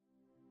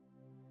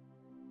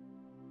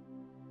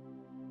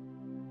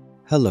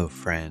Hello,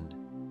 friend.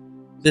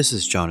 This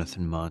is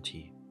Jonathan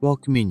Monty,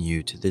 welcoming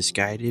you to this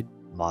guided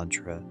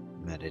mantra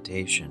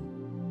meditation.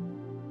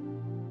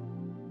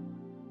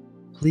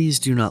 Please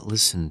do not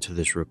listen to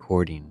this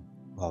recording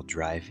while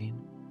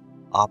driving,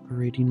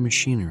 operating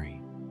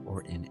machinery,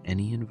 or in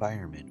any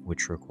environment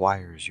which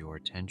requires your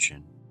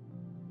attention.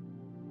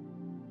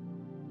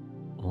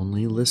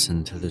 Only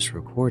listen to this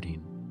recording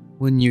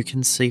when you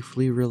can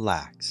safely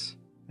relax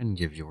and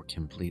give your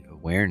complete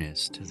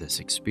awareness to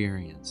this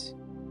experience.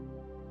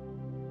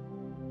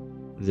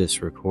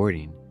 This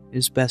recording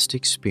is best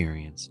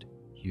experienced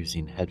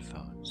using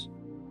headphones.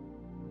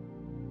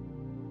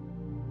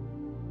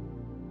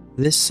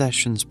 This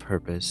session's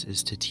purpose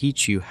is to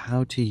teach you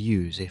how to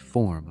use a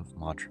form of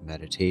mantra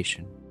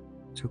meditation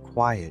to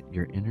quiet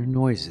your inner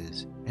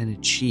noises and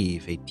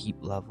achieve a deep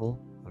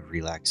level of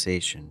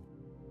relaxation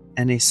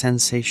and a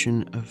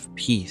sensation of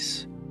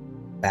peace,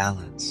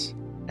 balance,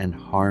 and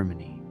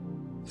harmony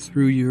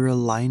through your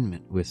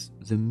alignment with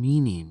the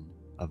meaning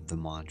of the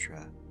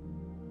mantra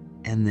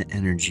and the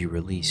energy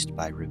released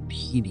by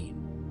repeating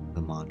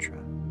the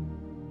mantra.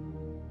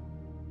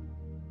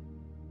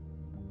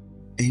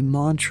 A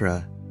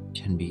mantra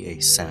can be a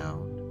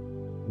sound,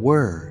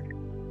 word,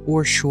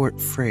 or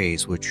short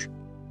phrase which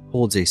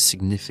holds a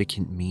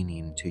significant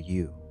meaning to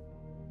you.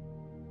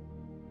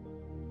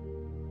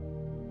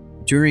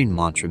 During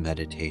mantra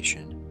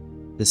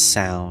meditation, the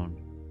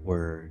sound,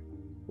 word,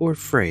 or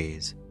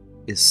phrase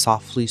is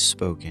softly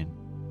spoken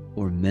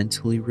or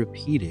mentally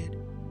repeated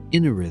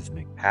in a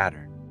rhythmic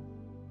pattern.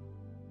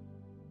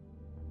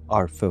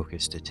 Our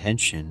focused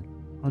attention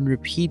on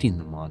repeating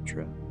the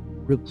mantra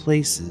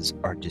replaces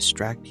our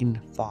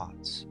distracting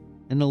thoughts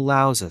and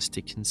allows us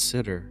to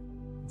consider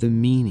the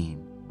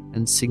meaning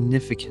and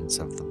significance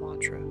of the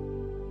mantra.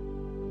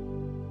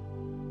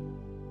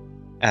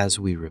 As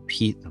we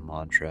repeat the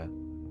mantra,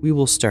 we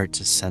will start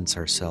to sense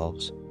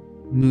ourselves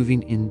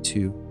moving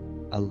into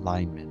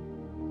alignment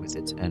with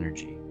its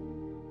energy.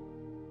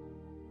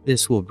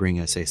 This will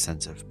bring us a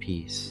sense of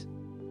peace,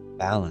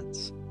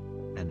 balance,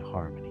 and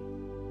harmony.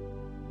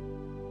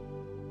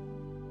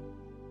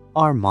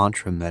 Our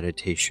mantra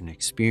meditation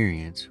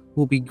experience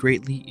will be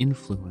greatly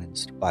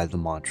influenced by the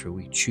mantra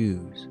we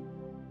choose,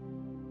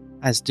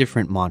 as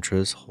different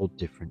mantras hold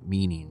different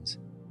meanings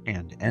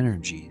and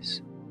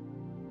energies.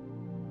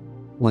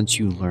 Once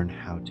you learn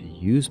how to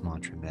use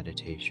mantra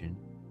meditation,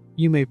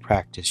 you may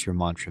practice your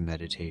mantra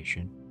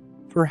meditation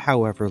for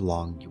however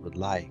long you would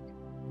like,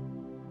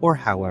 or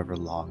however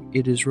long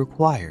it is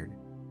required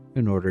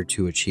in order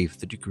to achieve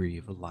the degree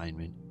of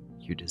alignment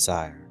you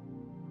desire.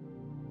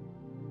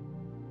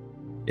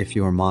 If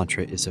your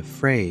mantra is a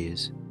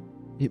phrase,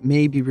 it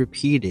may be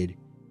repeated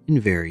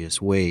in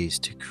various ways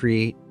to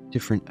create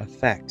different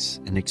effects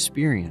and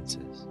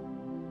experiences.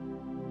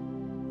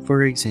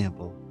 For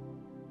example,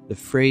 the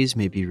phrase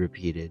may be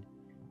repeated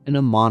in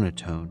a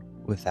monotone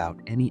without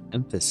any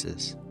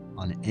emphasis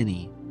on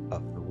any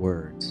of the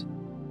words.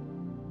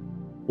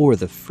 Or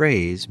the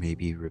phrase may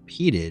be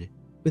repeated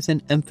with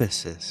an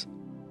emphasis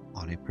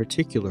on a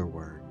particular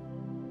word.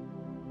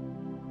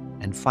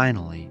 And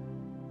finally,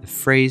 the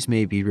phrase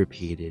may be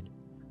repeated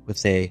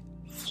with a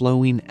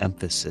flowing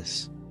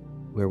emphasis,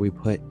 where we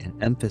put an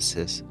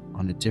emphasis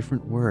on a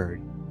different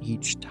word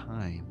each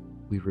time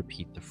we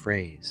repeat the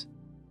phrase.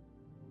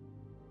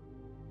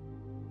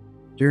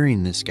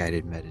 During this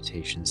guided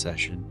meditation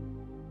session,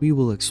 we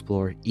will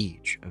explore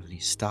each of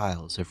these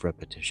styles of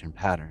repetition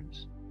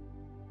patterns.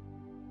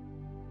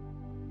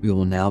 We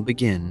will now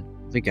begin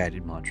the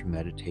guided mantra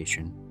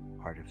meditation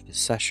part of this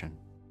session.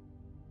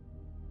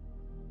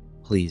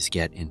 Please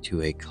get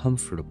into a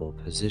comfortable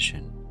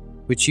position,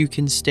 which you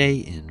can stay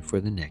in for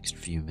the next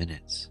few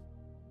minutes.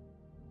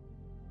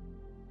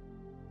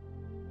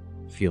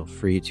 Feel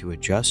free to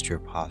adjust your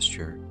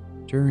posture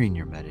during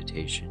your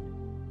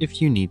meditation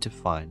if you need to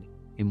find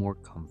a more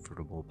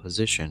comfortable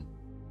position.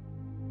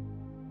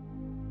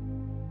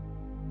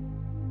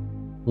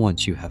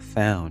 Once you have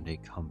found a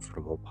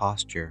comfortable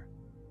posture,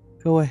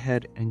 go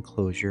ahead and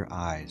close your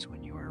eyes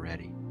when you are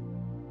ready.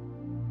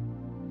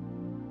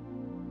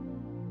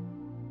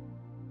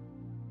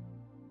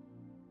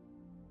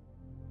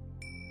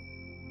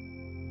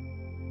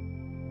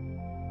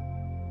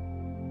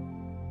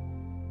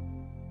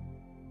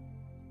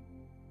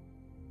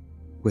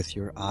 With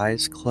your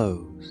eyes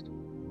closed,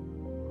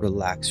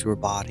 relax your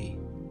body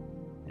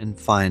and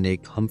find a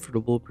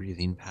comfortable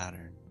breathing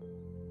pattern.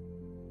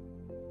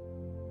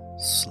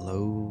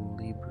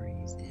 Slowly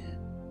breathe in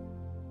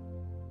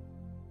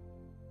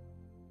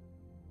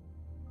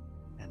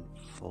and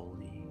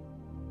fully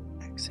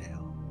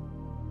exhale.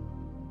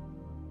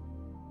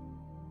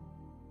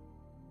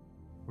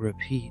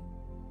 Repeat,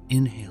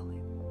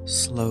 inhaling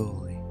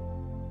slowly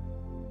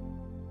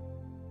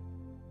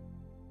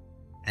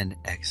and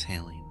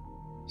exhaling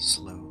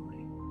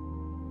slowly.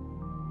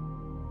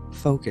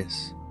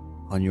 Focus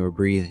on your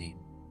breathing.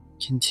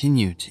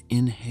 Continue to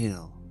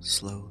inhale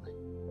slowly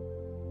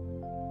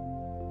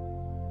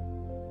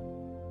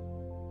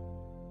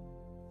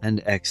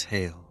and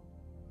exhale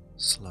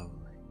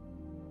slowly.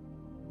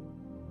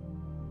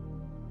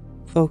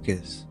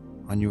 Focus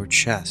on your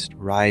chest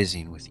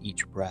rising with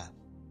each breath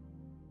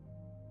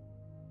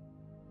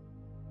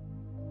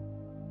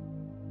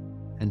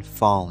and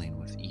falling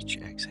with each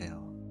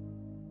exhale.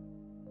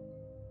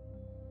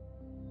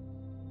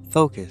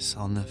 Focus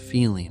on the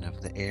feeling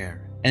of the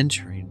air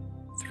entering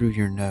through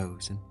your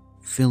nose and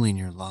filling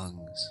your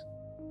lungs,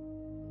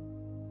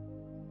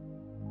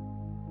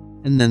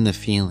 and then the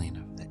feeling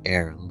of the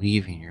air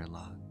leaving your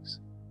lungs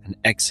and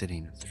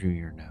exiting through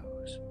your nose.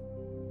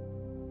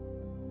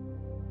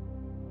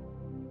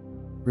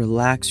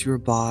 Relax your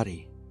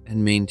body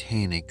and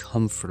maintain a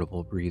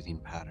comfortable breathing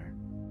pattern.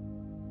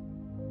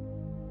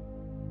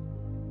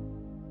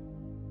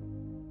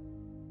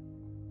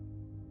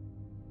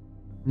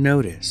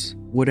 Notice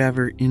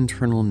whatever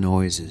internal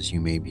noises you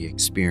may be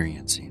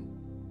experiencing,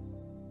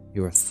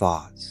 your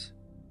thoughts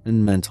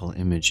and mental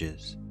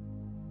images.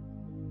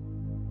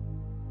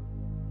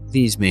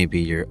 These may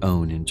be your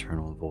own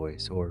internal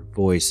voice or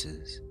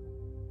voices,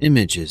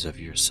 images of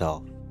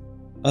yourself,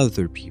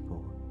 other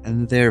people,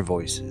 and their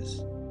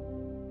voices.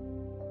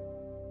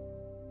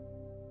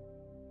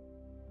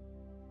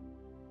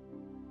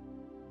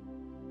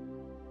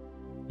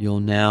 You'll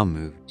now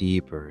move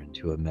deeper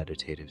into a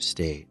meditative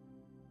state.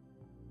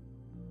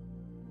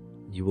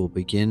 You will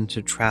begin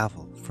to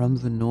travel from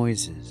the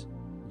noises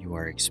you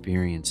are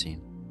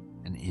experiencing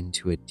and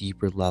into a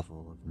deeper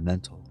level of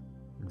mental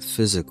and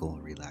physical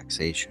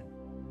relaxation.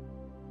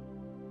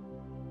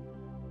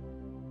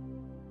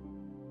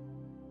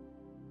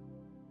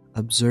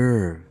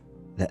 Observe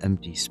the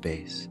empty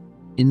space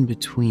in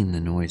between the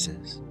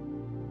noises.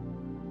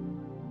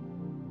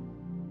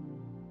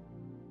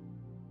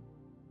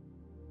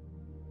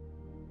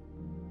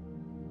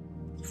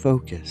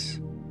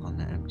 Focus on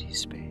the empty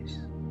space.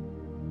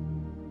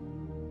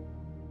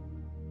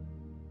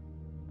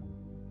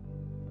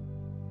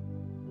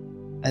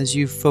 As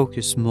you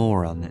focus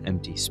more on the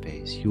empty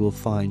space, you will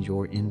find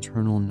your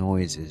internal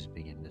noises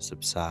begin to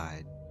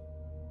subside.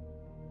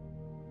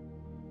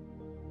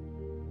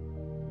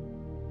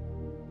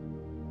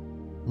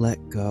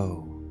 Let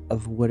go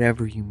of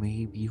whatever you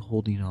may be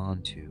holding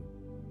on to,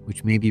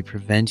 which may be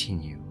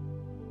preventing you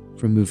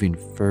from moving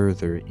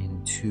further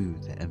into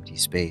the empty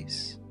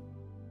space.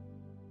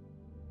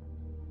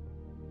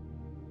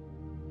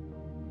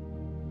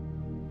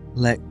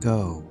 Let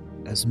go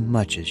as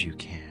much as you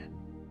can.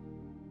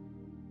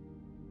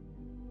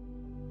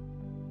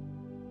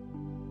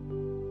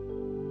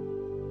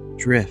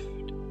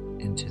 Drift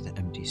into the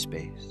empty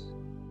space.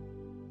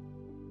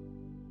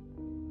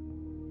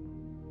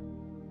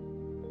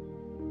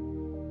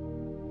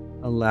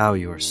 Allow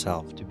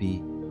yourself to be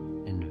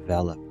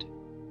enveloped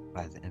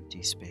by the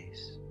empty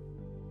space.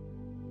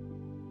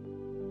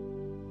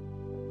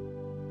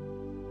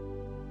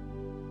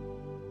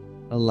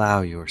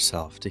 Allow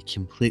yourself to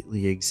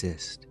completely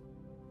exist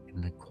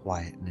in the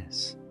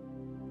quietness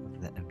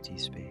of the empty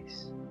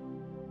space.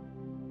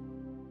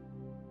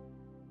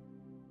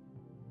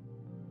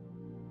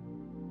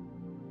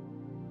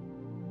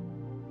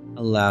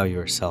 Allow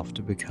yourself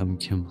to become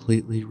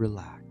completely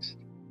relaxed.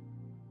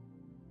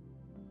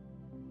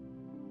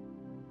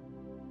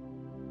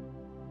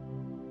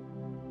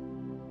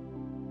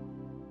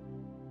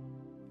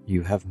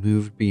 You have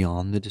moved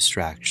beyond the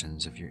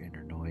distractions of your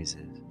inner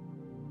noises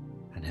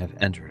and have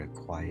entered a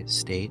quiet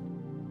state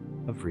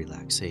of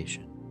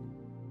relaxation.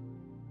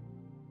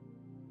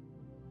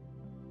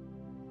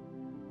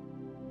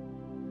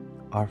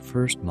 Our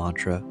first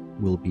mantra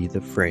will be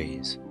the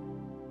phrase,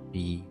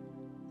 "Be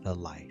the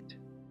light."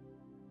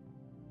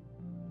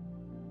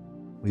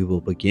 We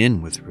will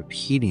begin with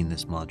repeating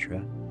this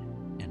mantra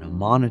in a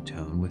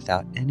monotone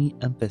without any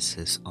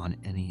emphasis on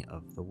any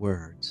of the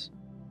words.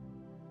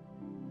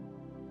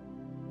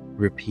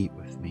 Repeat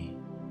with me.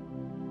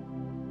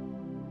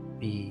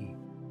 Be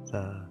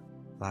the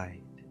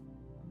light.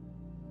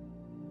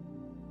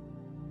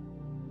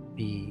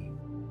 Be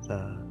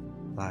the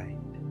light.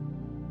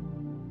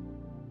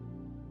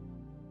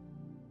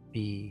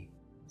 Be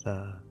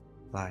the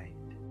light.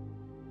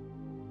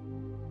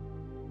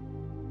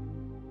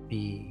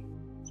 Be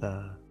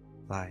the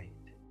light.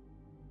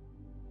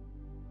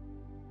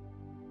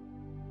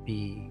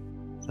 Be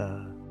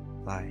the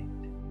light.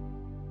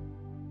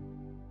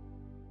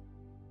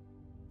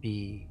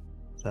 Be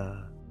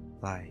the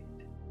light.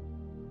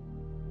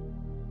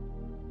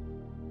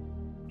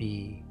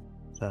 Be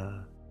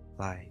the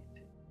light.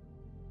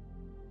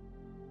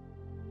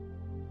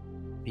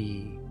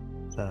 Be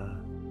the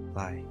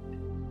light.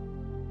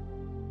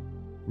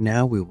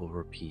 Now we will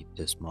repeat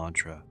this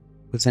mantra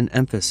with an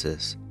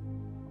emphasis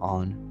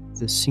on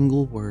the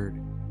single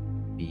word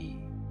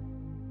be.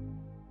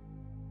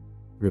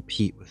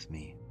 Repeat with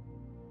me.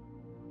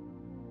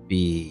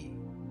 Be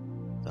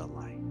the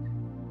light.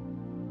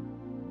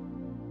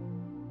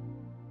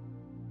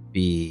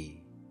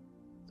 Be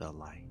the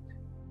light.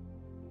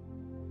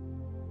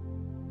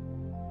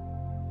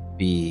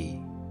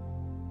 Be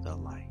the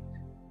light.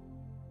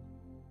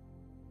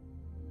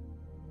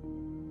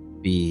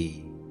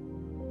 Be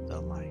the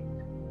light.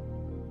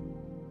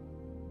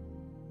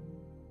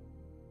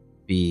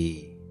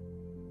 Be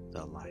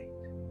the light.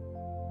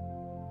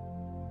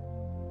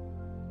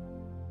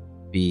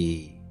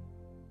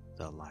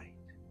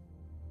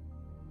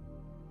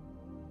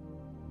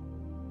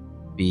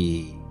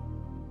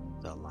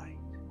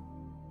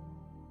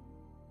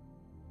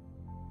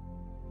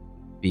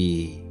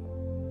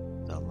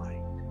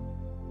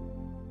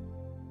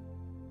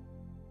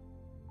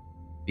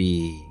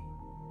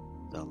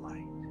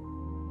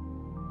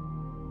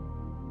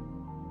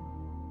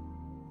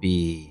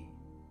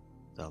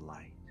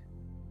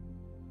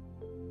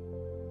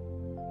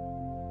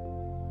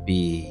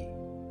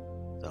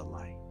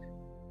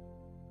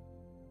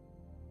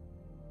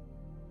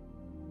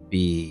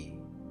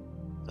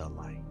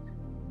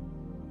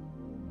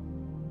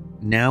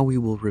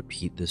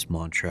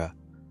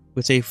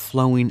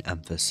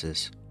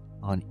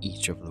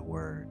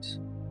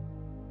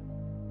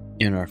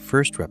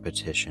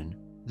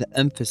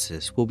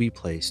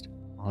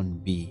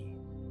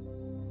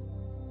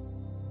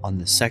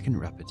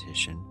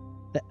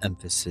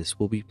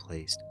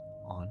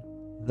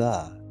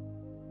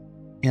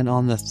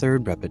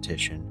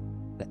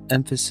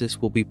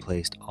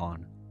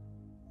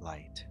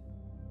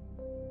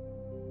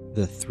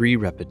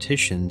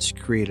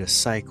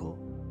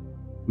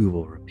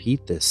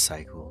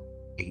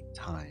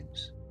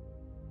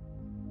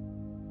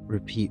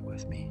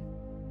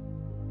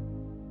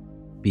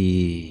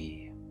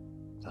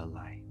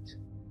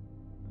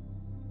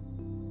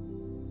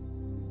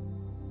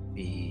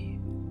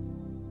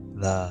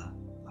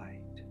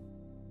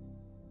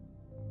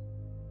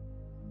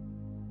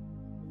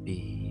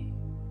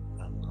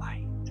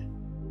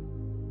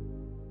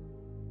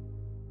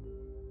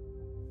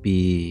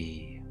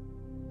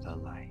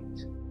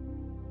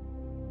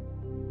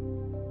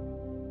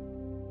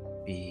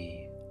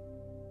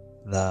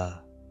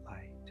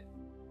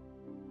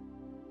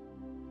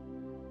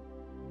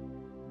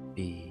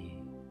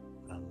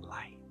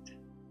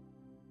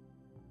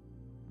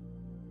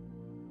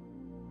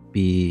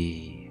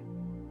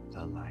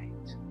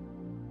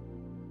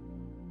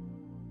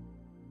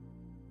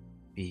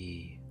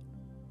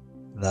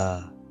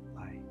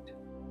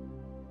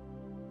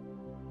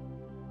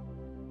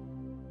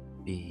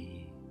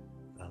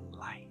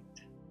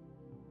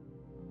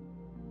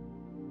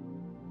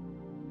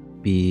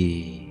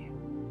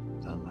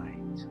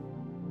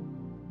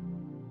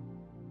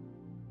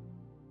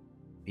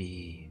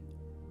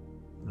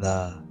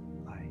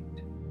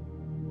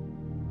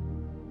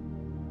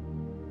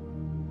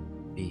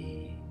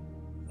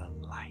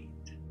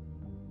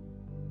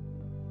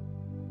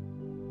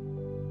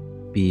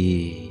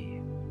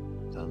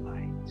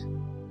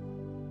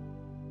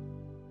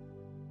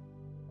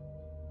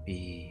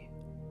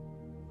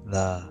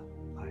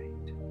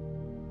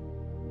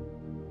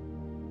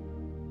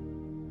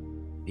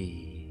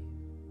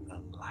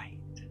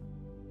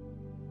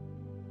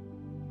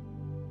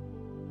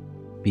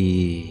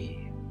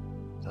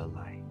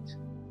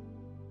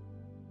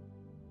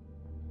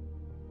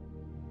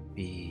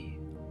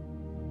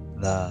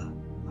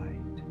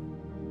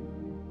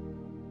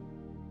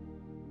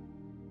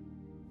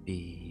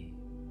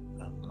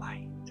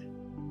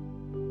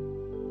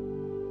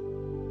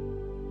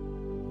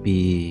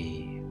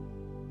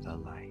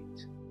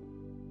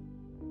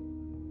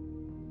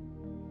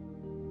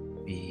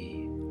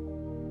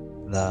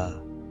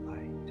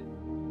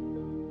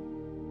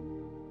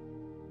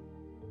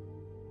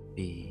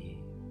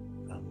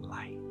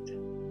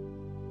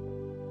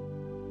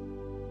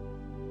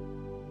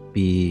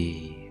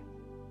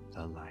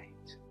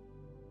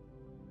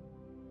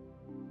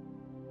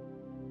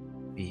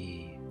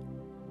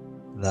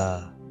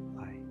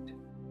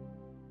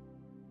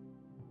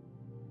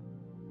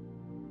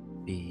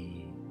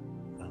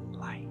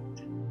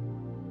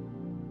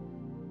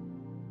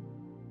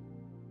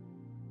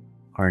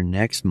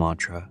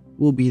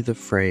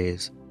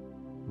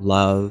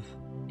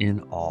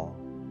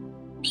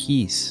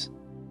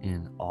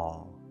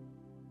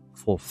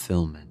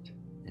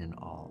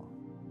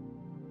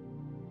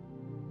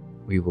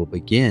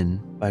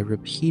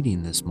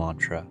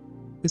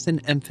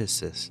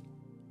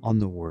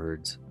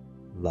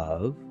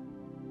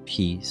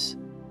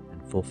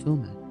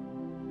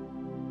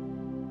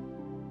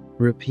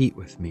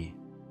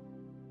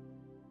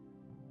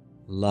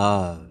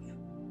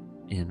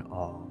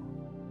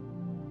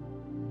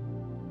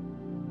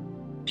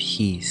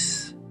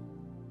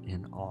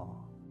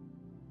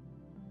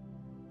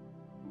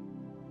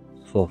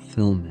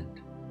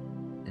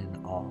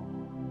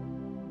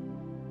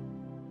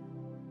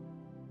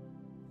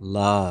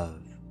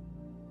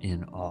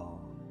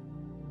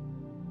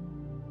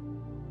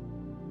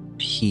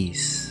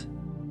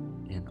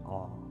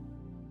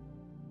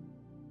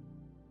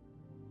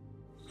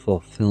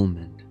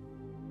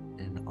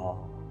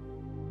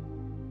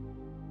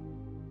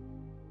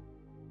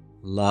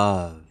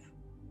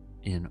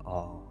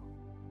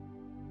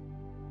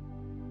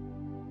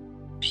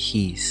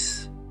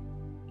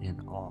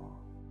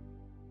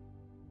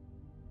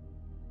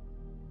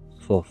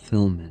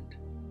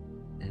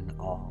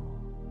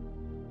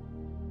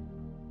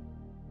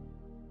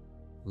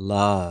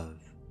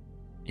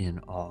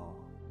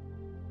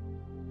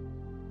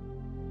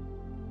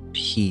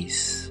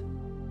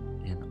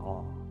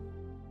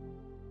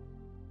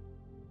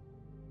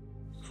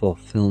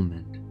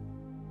 fulfillment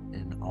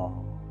in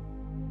all,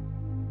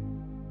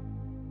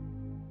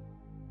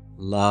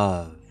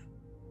 love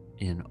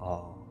in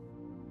all,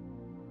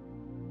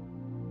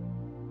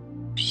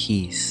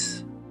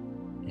 peace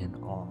in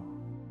all,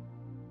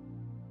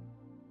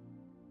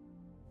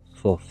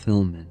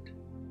 fulfillment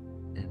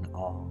in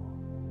all,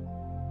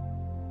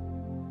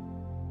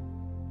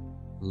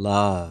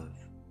 love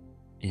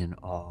in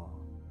all,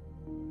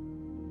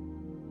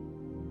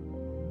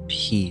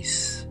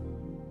 peace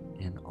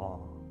in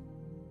all,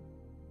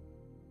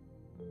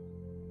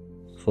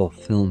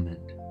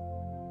 fulfillment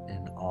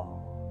in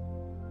all,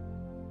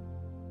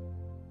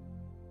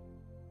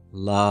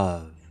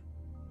 love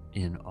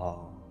in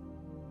all,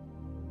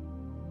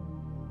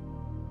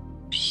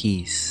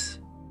 peace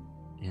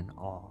in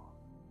all,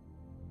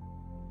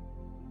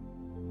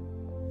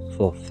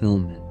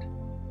 fulfillment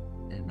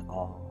in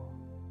all,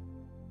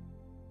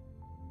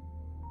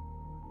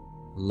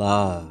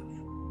 love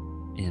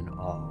in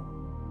all,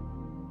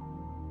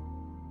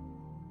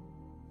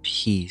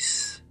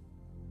 peace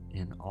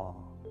in all,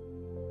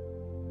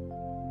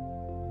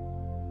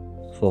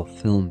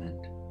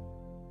 fulfillment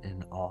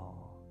in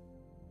all.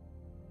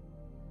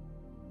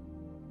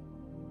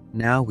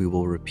 Now we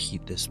will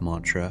repeat this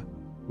mantra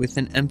with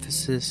an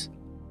emphasis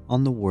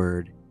on the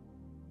word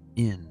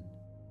in.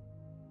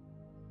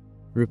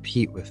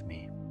 Repeat with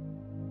me.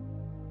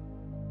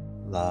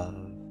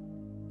 Love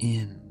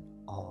in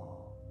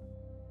all,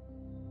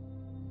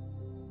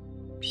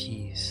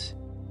 peace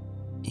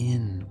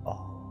in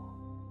all,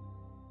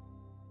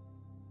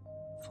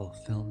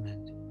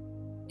 fulfillment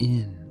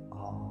in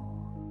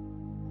all,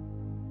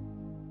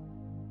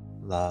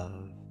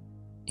 love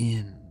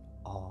in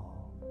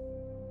all,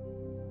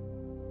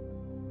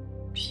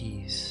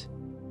 peace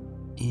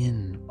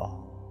in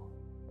all,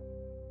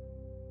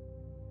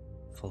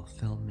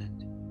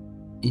 fulfillment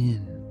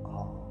in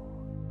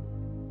all,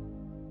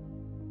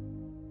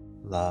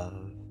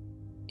 love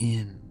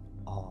in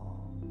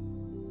all,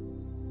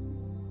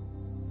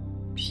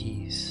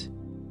 peace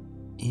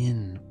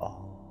in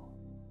all,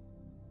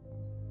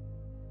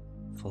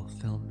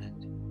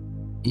 fulfillment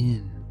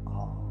in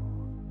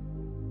all,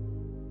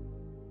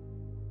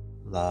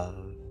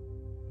 love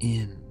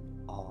in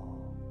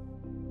all,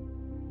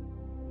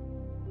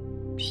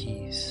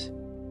 peace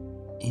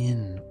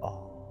in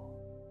all,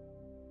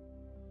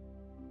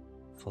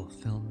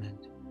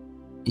 fulfillment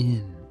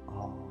in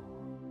all,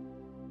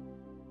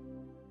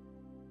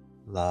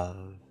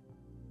 love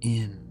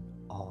in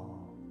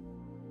all,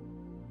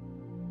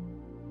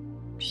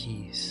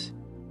 peace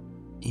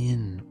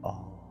in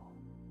all,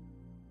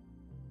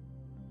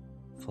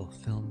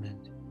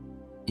 fulfillment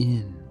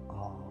in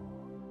all,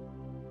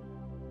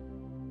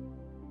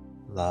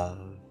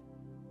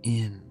 love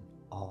in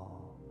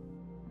all,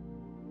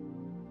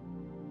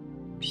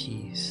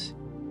 peace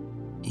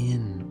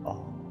in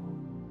all,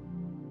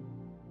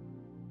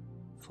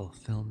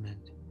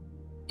 fulfillment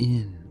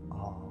in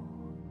all,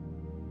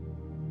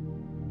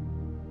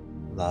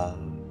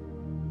 love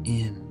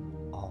in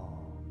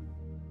all,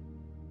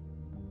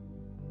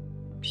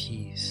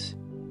 peace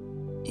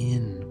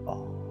in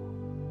all,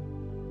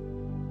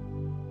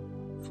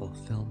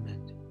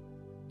 fulfillment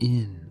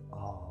in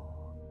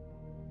all,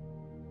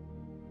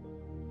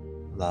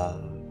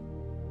 love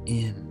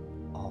in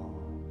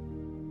all,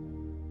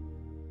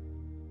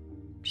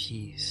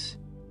 peace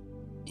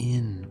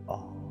in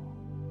all,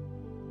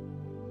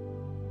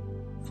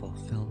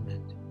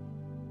 fulfillment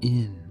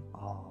in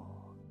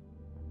all.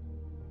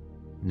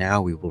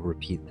 Now we will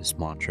repeat this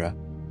mantra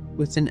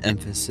with an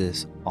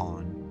emphasis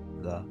on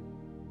the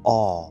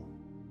all.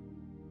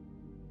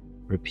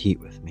 Repeat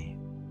with me.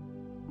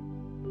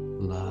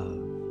 Love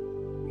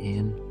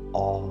in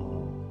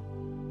all,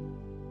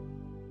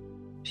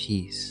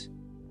 peace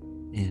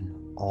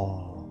in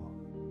all,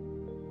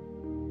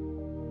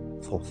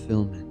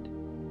 fulfillment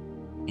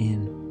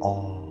in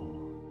all,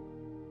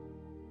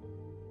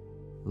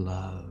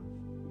 love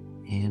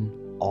in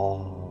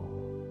all,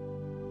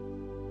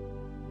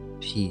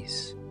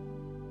 peace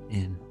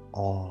in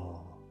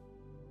all,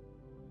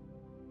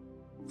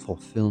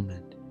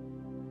 fulfillment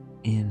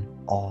in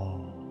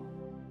all,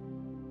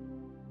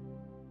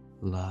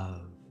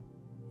 love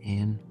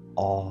in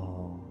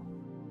all,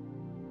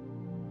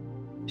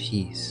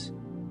 peace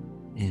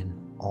in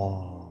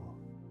all,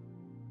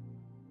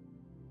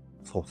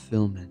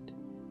 fulfillment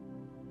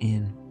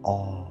in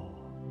all,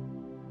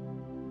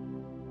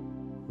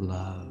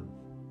 love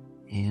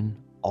in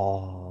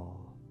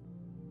all,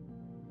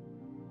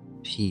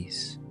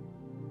 peace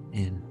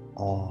in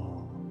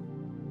all,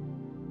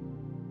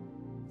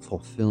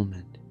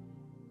 fulfillment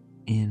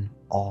in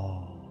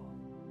all,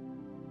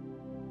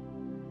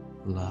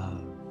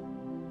 love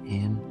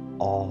in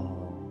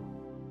all,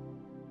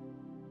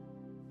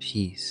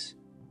 peace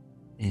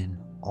in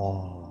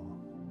all,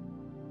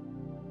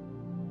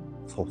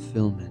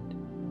 fulfillment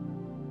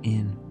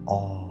in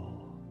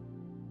all,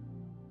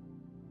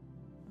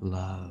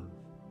 love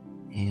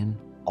in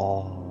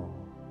all,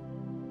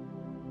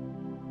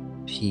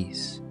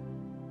 peace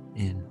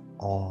in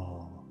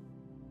all,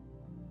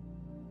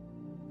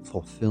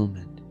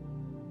 fulfillment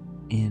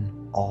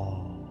in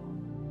all.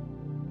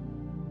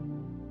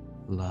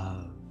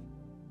 Love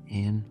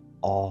in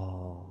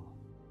all.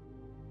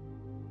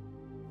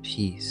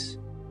 Peace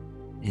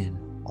in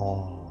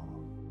all.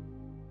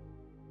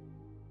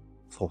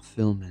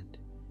 Fulfillment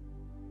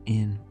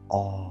in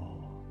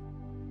all.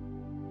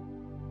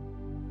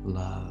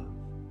 Love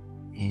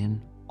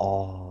in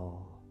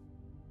all.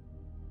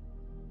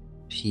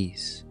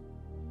 Peace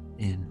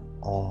in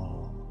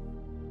all.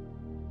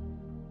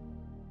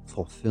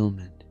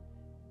 Fulfillment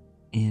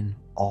in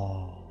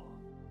all.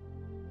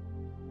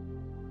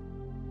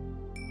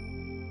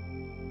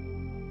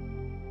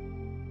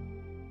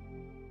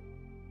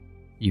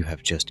 You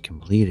have just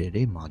completed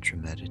a mantra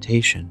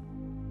meditation.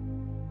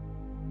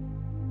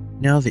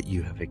 Now that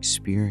you have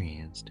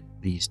experienced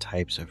these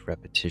types of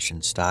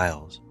repetition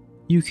styles,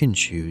 you can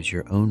choose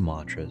your own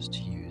mantras to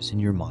use in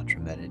your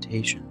mantra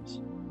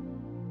meditations.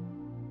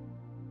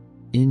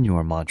 In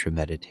your mantra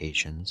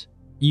meditations,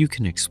 you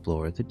can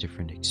explore the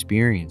different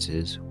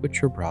experiences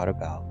which are brought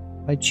about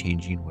by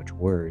changing which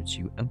words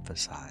you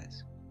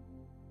emphasize.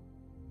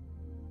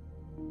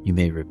 You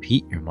may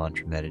repeat your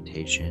mantra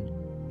meditation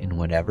in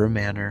whatever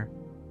manner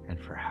and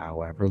for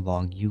however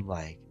long you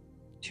like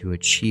to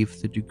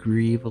achieve the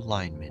degree of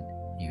alignment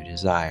you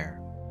desire.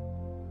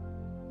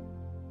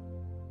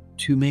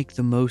 To make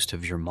the most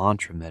of your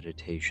mantra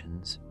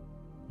meditations,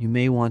 you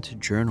may want to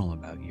journal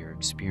about your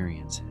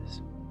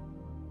experiences.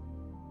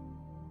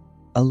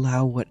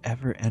 Allow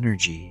whatever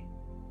energy,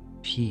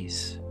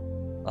 peace,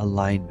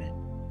 alignment,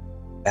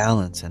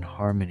 balance, and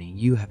harmony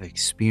you have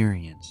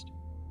experienced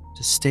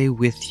to stay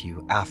with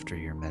you after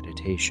your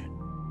meditation.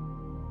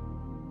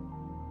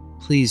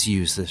 Please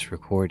use this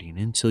recording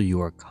until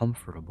you are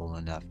comfortable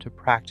enough to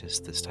practice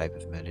this type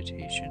of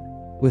meditation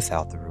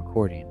without the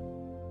recording.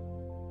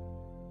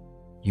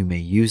 You may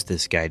use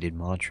this guided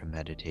mantra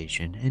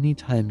meditation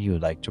anytime you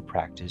would like to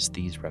practice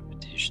these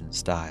repetition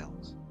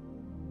styles.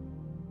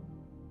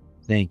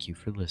 Thank you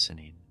for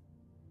listening.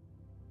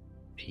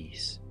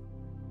 Peace.